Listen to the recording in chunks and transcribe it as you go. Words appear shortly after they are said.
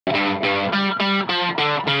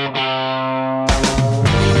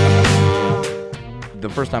The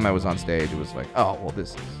first time I was on stage, it was like, oh, well,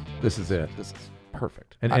 this is it. This is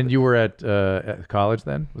perfect. And you were at college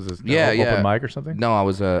then? Was this open mic or something? No, I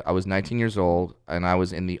was 19 years old, and I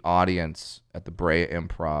was in the audience at the Brea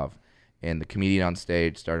Improv, and the comedian on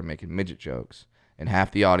stage started making midget jokes, and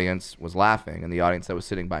half the audience was laughing, and the audience that was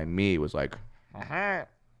sitting by me was like,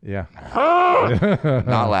 yeah,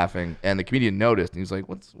 not laughing, and the comedian noticed, and he was like,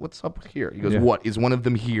 what's up here? He goes, what, is one of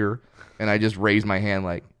them here? And I just raised my hand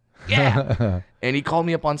like, yeah. And he called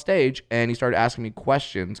me up on stage, and he started asking me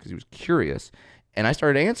questions because he was curious. And I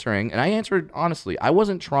started answering, and I answered honestly. I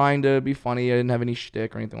wasn't trying to be funny. I didn't have any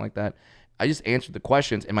shtick or anything like that. I just answered the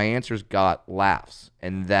questions, and my answers got laughs.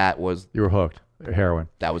 And that was... You were hooked. Heroin.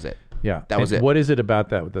 That was it. Yeah. That was it. What is it about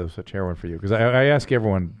that with such heroin for you? Because I ask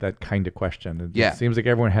everyone that kind of question. It seems like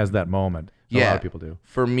everyone has that moment. A lot of people do.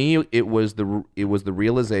 For me, it was the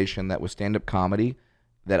realization that with stand-up comedy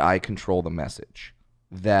that I control the message.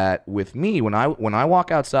 That with me, when I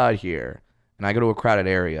walk outside here and I go to a crowded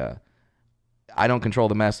area, I don't control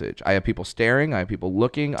the message. I have people staring. I have people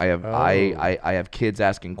looking. I have kids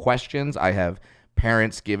asking questions. I have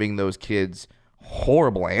parents giving those kids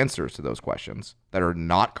horrible answers to those questions that are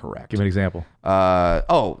not correct. Give me an example.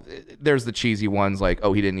 There's the cheesy ones like,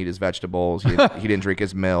 oh, he didn't eat his vegetables. He didn't drink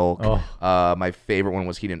his milk. My favorite one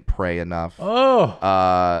was he didn't pray enough.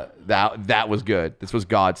 That was good. This was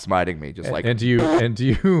God smiting me, just like. And do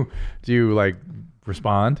you like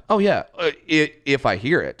respond? Oh yeah, if I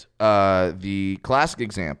hear it. The classic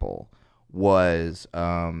example was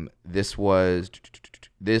this was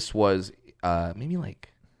maybe like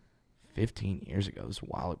 15 years ago. This was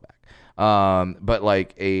a while back. But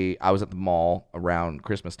like I was at the mall around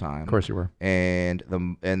Christmas time. Of course you were. And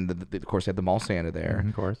of course they had the mall Santa there.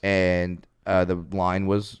 Of course. And the line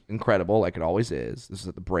was incredible, like it always is. This is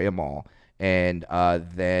at the Brea Mall. And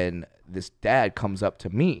then this dad comes up to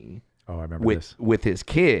me. Oh, I remember this. With his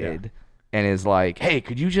kid, and is like, hey,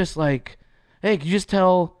 could you just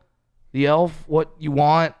tell the elf what you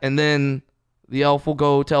want, and then the elf will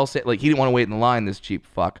go tell Santa. Like, he didn't want to wait in the line, this cheap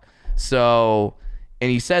fuck. So,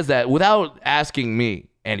 and he says that without asking me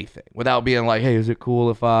anything, without being like, hey, is it cool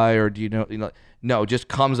if or do you know, no, just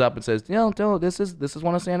comes up and says, this is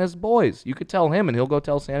one of Santa's boys. You could tell him, and he'll go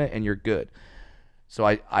tell Santa, and you're good. So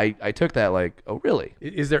I took that like, oh, really?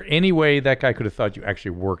 Is there any way that guy could have thought you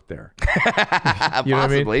actually worked there? You know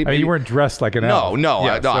Possibly. What I mean? You weren't dressed like an elf. No,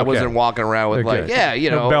 I wasn't walking around with like,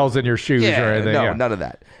 no bells in your shoes or anything. No, none of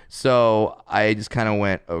that. So I just kind of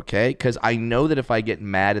went, okay, because I know that if I get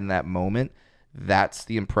mad in that moment, that's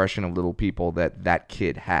the impression of little people that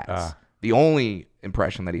kid has. The only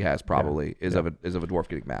impression that he has probably is of a dwarf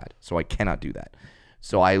getting mad. So I cannot do that.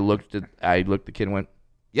 So I looked at the kid and went,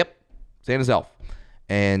 yep, Santa's elf.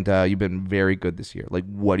 And you've been very good this year. Like,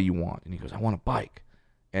 what do you want? And he goes, I want a bike.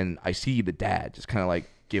 And I see the dad just kind of like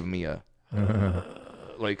giving me a, and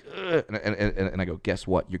I go, guess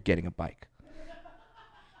what? You're getting a bike.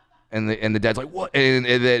 And the dad's like, what?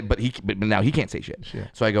 But now he can't say shit.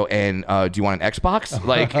 So I go, and do you want an Xbox?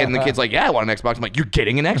 Like, and the kid's like, yeah, I want an Xbox. I'm like, you're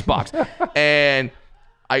getting an Xbox. And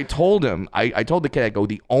I told him, I told the kid, I go,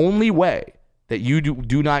 the only way that you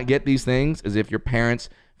do not get these things is if your parents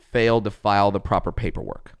failed to file the proper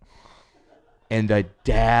paperwork. And the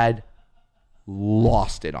dad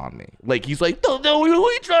lost it on me. Like, he's like, no, what are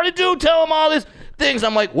you trying to do? Tell him all these things.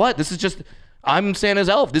 I'm like, what? This is just, I'm Santa's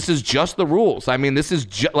elf. This is just the rules. I mean, this is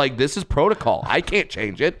this is protocol. I can't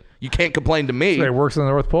change it. You can't complain to me. So it works in the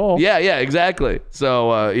North Pole. Yeah, exactly.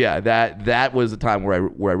 So that was the time where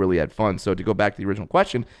I really had fun. So to go back to the original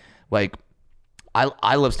question, like,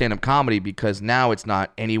 I love stand-up comedy because now it's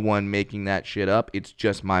not anyone making that shit up. It's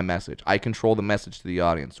just my message. I control the message to the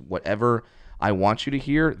audience. Whatever I want you to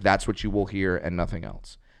hear, that's what you will hear and nothing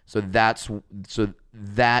else. So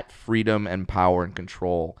that freedom and power and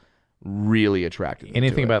control really attracted me.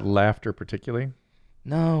 Anything about laughter particularly?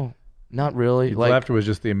 No, not really. Laughter was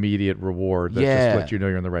just the immediate reward that just let you know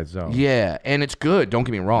you're in the right zone. Yeah, and it's good. Don't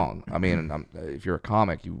get me wrong. I mean, if you're a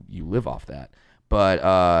comic, you live off that. But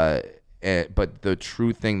the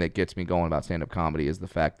true thing that gets me going about stand-up comedy is the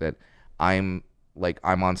fact that I'm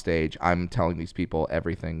on stage. I'm telling these people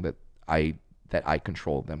everything that I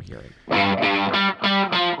control them hearing.